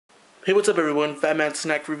Hey, what's up everyone?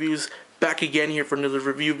 FatManSnackReviews back again here for another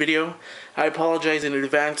review video. I apologize in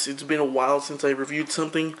advance. It's been a while since I reviewed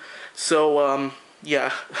something. So,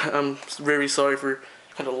 yeah, I'm very sorry for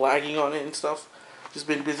kind of lagging on it and stuff. Just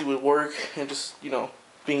been busy with work and just,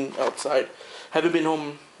 being outside. Haven't been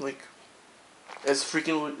home, like, as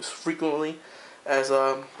frequently as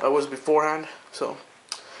I was beforehand. So,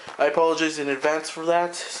 I apologize in advance for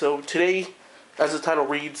that. So, today, as the title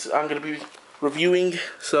reads, I'm going to be reviewing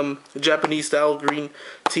some Japanese style green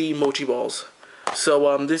tea mochi balls.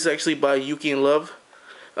 So this is actually by Yuki and Love.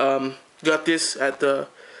 Got this at the,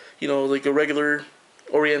 like a regular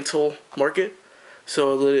Oriental market.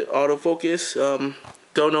 So the autofocus.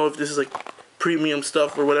 Don't know if this is like premium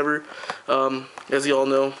stuff or whatever. As you all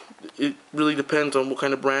know, it really depends on what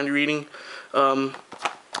kind of brand you're eating.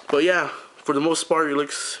 But yeah, for the most part, it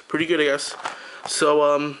looks pretty good, I guess.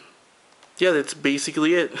 So yeah, that's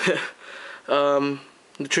basically it.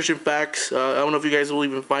 Nutrition facts. I don't know if you guys will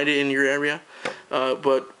even find it in your area,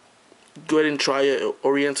 but go ahead and try an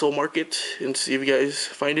Oriental market and see if you guys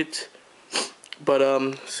find it. But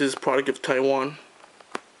this is a product of Taiwan.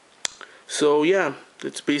 So yeah,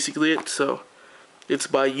 that's basically it. So it's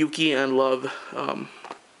by Yuki and Love.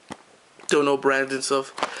 Don't know brands and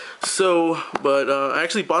stuff. So, but I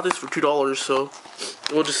actually bought this for $2. So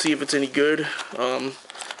we'll just see if it's any good.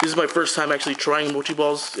 This is my first time actually trying mochi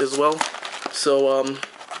balls as well. So,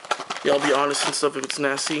 yeah, I'll be honest and stuff if it's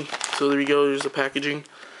nasty. So there you go, there's the packaging.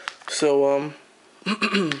 So,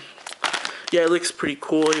 yeah, it looks pretty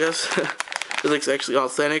cool, I guess. It looks actually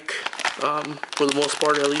authentic, for the most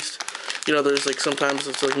part at least. There's like sometimes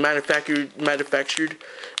it's like manufactured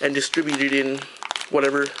and distributed in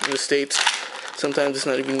whatever, in the States. Sometimes it's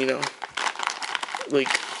not even, like,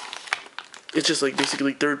 it's just like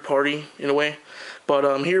basically third party in a way.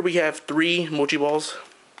 But here we have 3 mochi balls.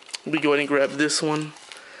 We go ahead and grab this one.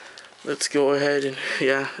 Let's go ahead and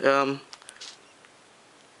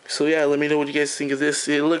so yeah, let me know what you guys think of this.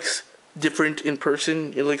 It looks different in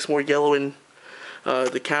person. It looks more yellow in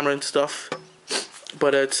the camera and stuff,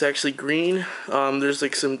 but it's actually green. There's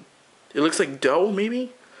like some, it looks like dough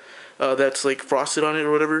maybe, that's like frosted on it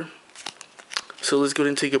or whatever. So let's go ahead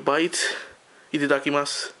and take a bite.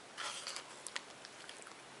 Itadakimasu.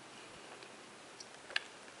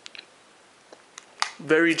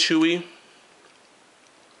 Very chewy.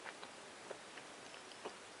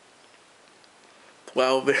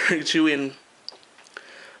 Wow, very chewy,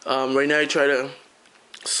 and right now I try to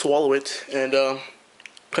swallow it and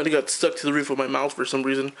kind of got stuck to the roof of my mouth for some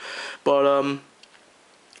reason. But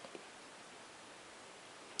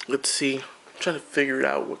let's see. I'm trying to figure it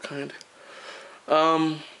out what kind.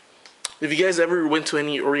 If you guys ever went to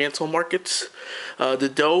any Oriental markets, the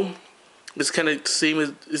dough, it's kind of same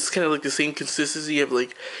as, it's kind of like the same consistency of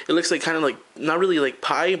like, it looks like kind of like, not really like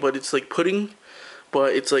pie, but it's like pudding,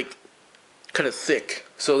 but it's like kind of thick.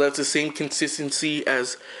 So that's the same consistency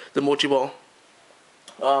as the mochi ball.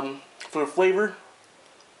 For flavor,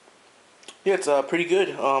 yeah, it's pretty good.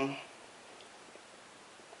 You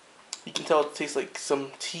can tell it tastes like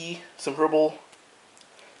some tea, some herbal,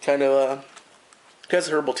 kind of, has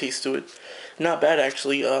a herbal taste to it. Not bad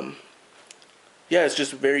actually. Yeah, it's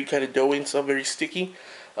just very kind of doughy and stuff, very sticky.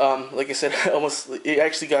 Like I said, it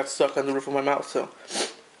actually got stuck on the roof of my mouth, so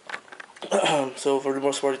so for the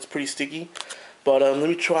most part it's pretty sticky. But let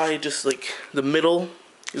me try just like the middle.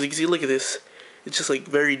 As you can see, look at this. It's just like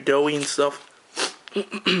very doughy and stuff.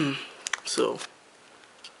 So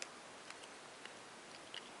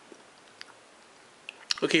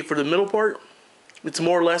okay, for the middle part, it's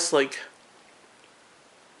more or less like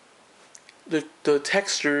the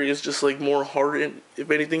texture is just like more hard,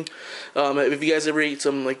 if anything. If you guys ever ate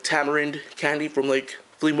some like tamarind candy from like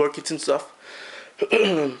flea markets and stuff,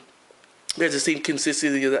 it has the same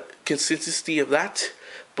consistency of that,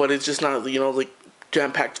 but it's just not, like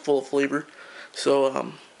jam-packed full of flavor.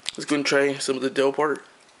 So let's go and try some of the dough part.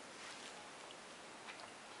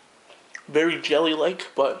 Very jelly-like,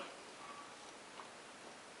 but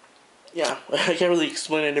yeah, I can't really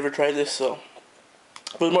explain. I never tried this, so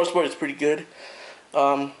for the most part, it's pretty good.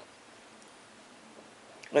 And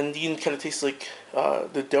you can kind of taste like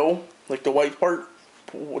the dough, like the white part,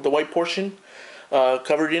 the white portion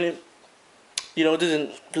covered in it. It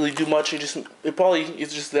doesn't really do much. It probably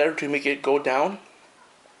is just there to make it go down.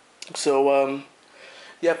 So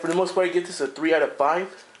yeah, for the most part, I get this a 3 out of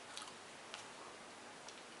 5.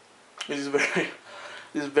 This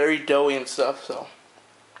is very doughy and stuff. So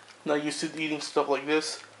not used to eating stuff like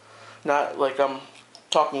this. Not like I'm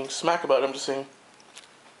talking smack about it. I'm just saying,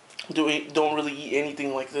 don't really eat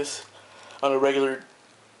anything like this on a regular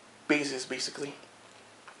basis, basically.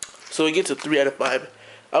 So it gets a 3 out of 5.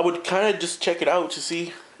 I would kind of just check it out to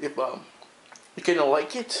see if you're gonna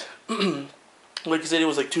like it. Like I said, it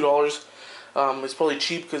was like $2. It's probably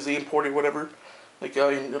cheap because they imported whatever, like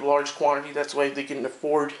in a large quantity. That's why they can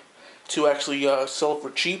afford to actually sell it for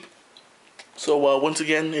cheap. So once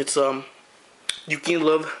again, it's you can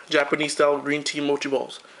love Japanese style green tea mochi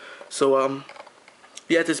balls. So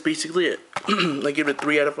yeah, that's basically it. I give it a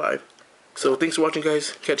 3 out of 5. So thanks for watching,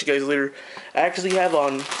 guys. Catch you guys later. I actually have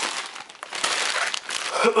on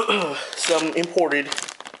some imported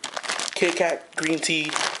Kit Kat green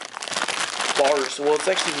tea bars. Well, it's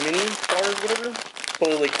actually mini bars, whatever.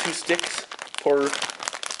 Only like 2 sticks per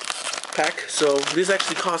pack. So this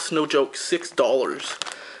actually costs, no joke,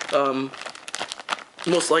 $6.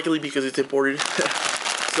 Most likely because it's imported.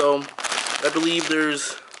 So I believe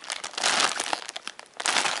there's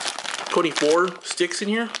 24 sticks in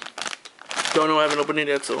here. Don't know, I haven't opened it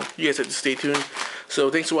yet, so you guys have to stay tuned. So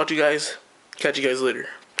thanks for watching, guys. Catch you guys later.